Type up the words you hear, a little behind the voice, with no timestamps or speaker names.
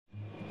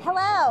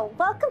Hello,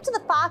 welcome to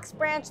the Fox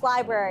Branch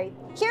Library.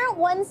 Here at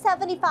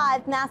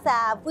 175 Mass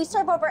Ave, we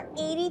serve over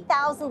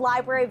 80,000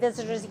 library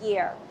visitors a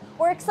year.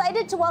 We're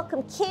excited to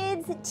welcome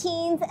kids,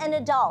 teens, and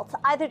adults,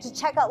 either to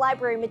check out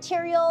library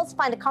materials,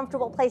 find a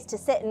comfortable place to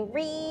sit and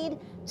read,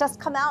 just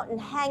come out and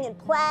hang and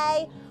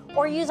play,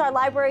 or use our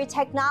library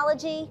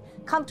technology,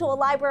 come to a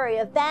library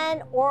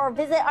event, or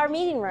visit our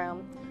meeting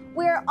room.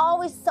 We're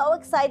always so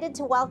excited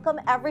to welcome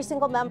every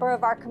single member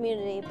of our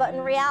community, but in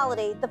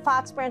reality, the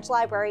Fox Branch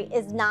Library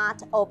is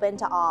not open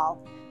to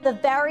all. The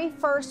very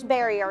first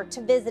barrier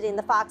to visiting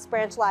the Fox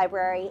Branch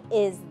Library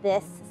is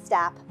this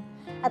step.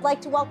 I'd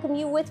like to welcome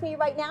you with me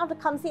right now to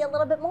come see a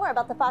little bit more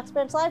about the Fox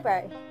Branch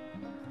Library.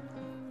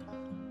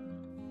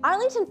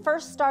 Arlington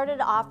first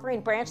started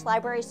offering branch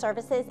library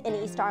services in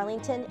East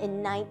Arlington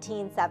in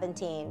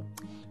 1917.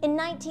 In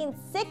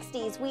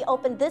 1960s, we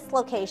opened this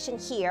location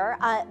here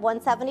at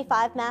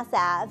 175 Mass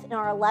Ave in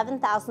our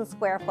 11,000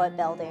 square foot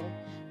building.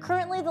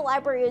 Currently, the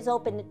library is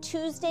open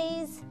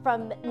Tuesdays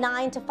from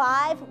 9 to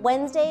 5,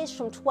 Wednesdays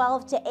from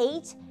 12 to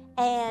 8,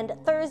 and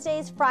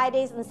Thursdays,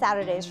 Fridays, and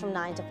Saturdays from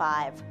 9 to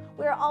 5.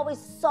 We are always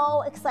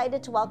so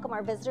excited to welcome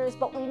our visitors,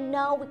 but we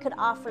know we could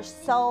offer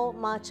so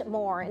much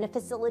more in a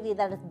facility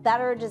that is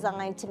better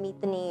designed to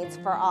meet the needs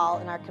for all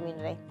in our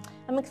community.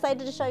 I'm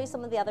excited to show you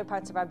some of the other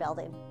parts of our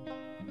building.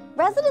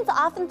 Residents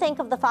often think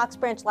of the Fox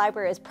Branch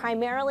Library as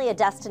primarily a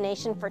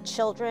destination for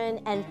children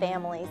and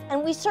families,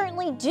 and we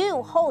certainly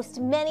do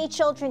host many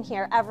children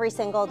here every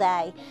single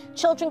day.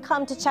 Children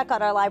come to check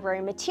out our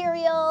library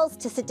materials,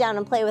 to sit down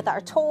and play with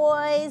our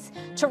toys,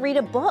 to read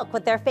a book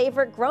with their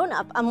favorite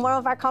grown-up on one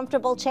of our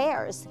comfortable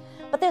chairs.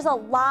 But there's a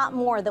lot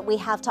more that we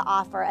have to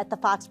offer at the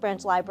Fox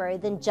Branch Library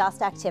than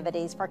just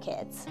activities for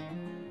kids.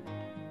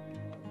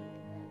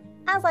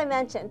 As I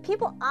mentioned,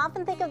 people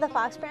often think of the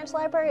Fox Branch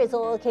Library as a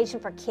location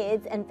for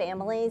kids and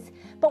families,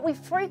 but we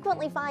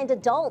frequently find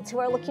adults who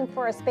are looking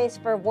for a space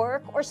for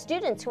work or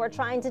students who are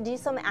trying to do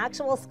some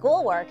actual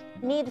schoolwork,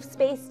 need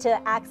space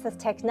to access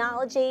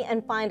technology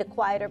and find a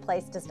quieter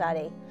place to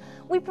study.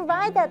 We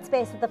provide that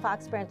space at the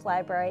Fox Branch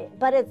Library,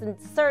 but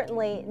it's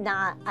certainly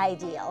not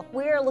ideal.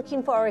 We are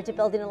looking forward to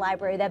building a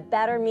library that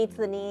better meets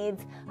the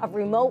needs of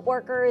remote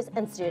workers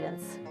and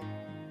students.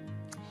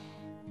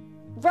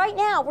 Right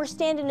now, we're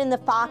standing in the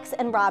Fox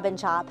and Robin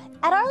shop.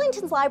 At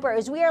Arlington's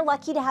libraries, we are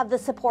lucky to have the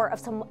support of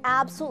some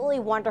absolutely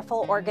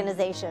wonderful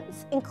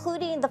organizations,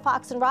 including the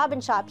Fox and Robin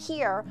shop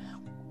here,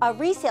 a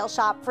resale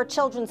shop for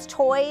children's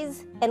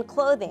toys and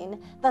clothing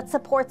that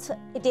supports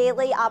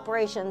daily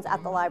operations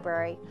at the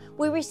library.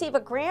 We receive a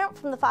grant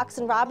from the Fox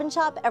and Robin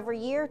shop every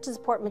year to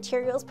support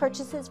materials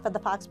purchases for the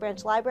Fox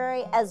Branch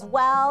Library, as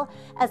well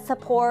as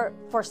support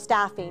for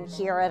staffing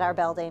here at our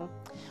building.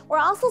 We're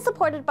also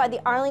supported by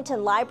the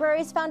Arlington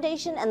Libraries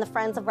Foundation and the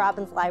Friends of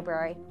Robins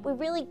Library. We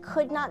really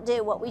could not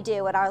do what we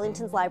do at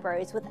Arlington's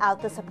libraries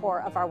without the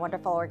support of our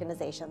wonderful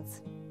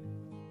organizations.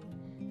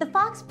 The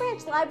Fox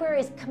Branch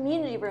Library's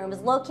community room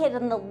is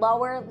located in the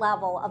lower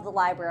level of the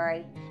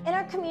library. In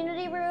our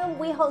community room,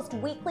 we host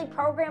weekly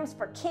programs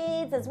for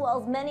kids as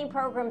well as many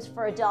programs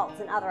for adults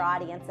and other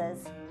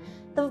audiences.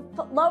 The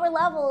lower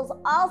level is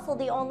also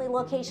the only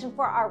location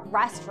for our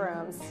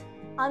restrooms.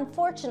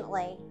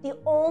 Unfortunately, the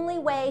only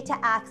way to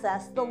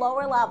access the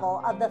lower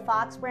level of the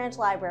Fox Branch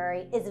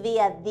Library is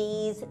via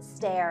these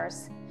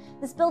stairs.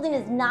 This building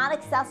is not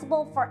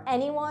accessible for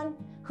anyone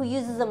who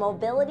uses a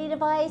mobility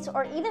device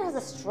or even has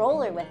a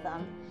stroller with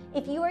them.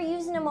 If you are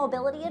using a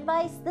mobility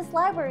device, this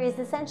library is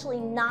essentially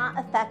not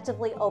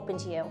effectively open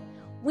to you.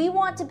 We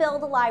want to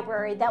build a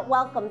library that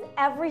welcomes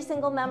every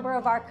single member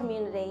of our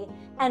community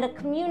and a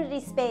community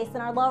space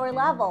in our lower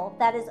level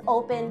that is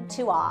open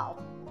to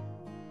all.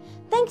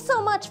 Thanks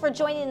so much for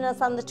joining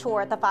us on the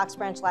tour at the Fox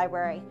Branch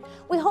Library.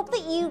 We hope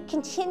that you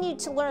continue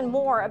to learn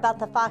more about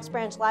the Fox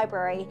Branch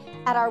Library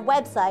at our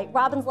website,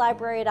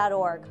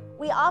 robinslibrary.org.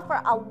 We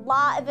offer a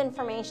lot of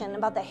information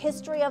about the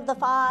history of the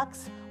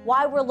Fox,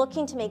 why we're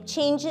looking to make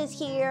changes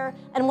here,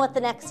 and what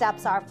the next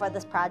steps are for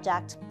this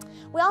project.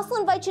 We also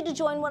invite you to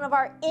join one of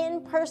our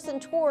in-person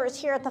tours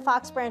here at the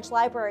Fox Branch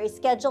Library,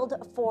 scheduled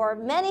for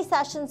many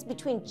sessions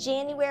between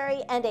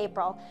January and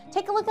April.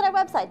 Take a look at our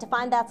website to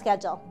find that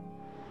schedule.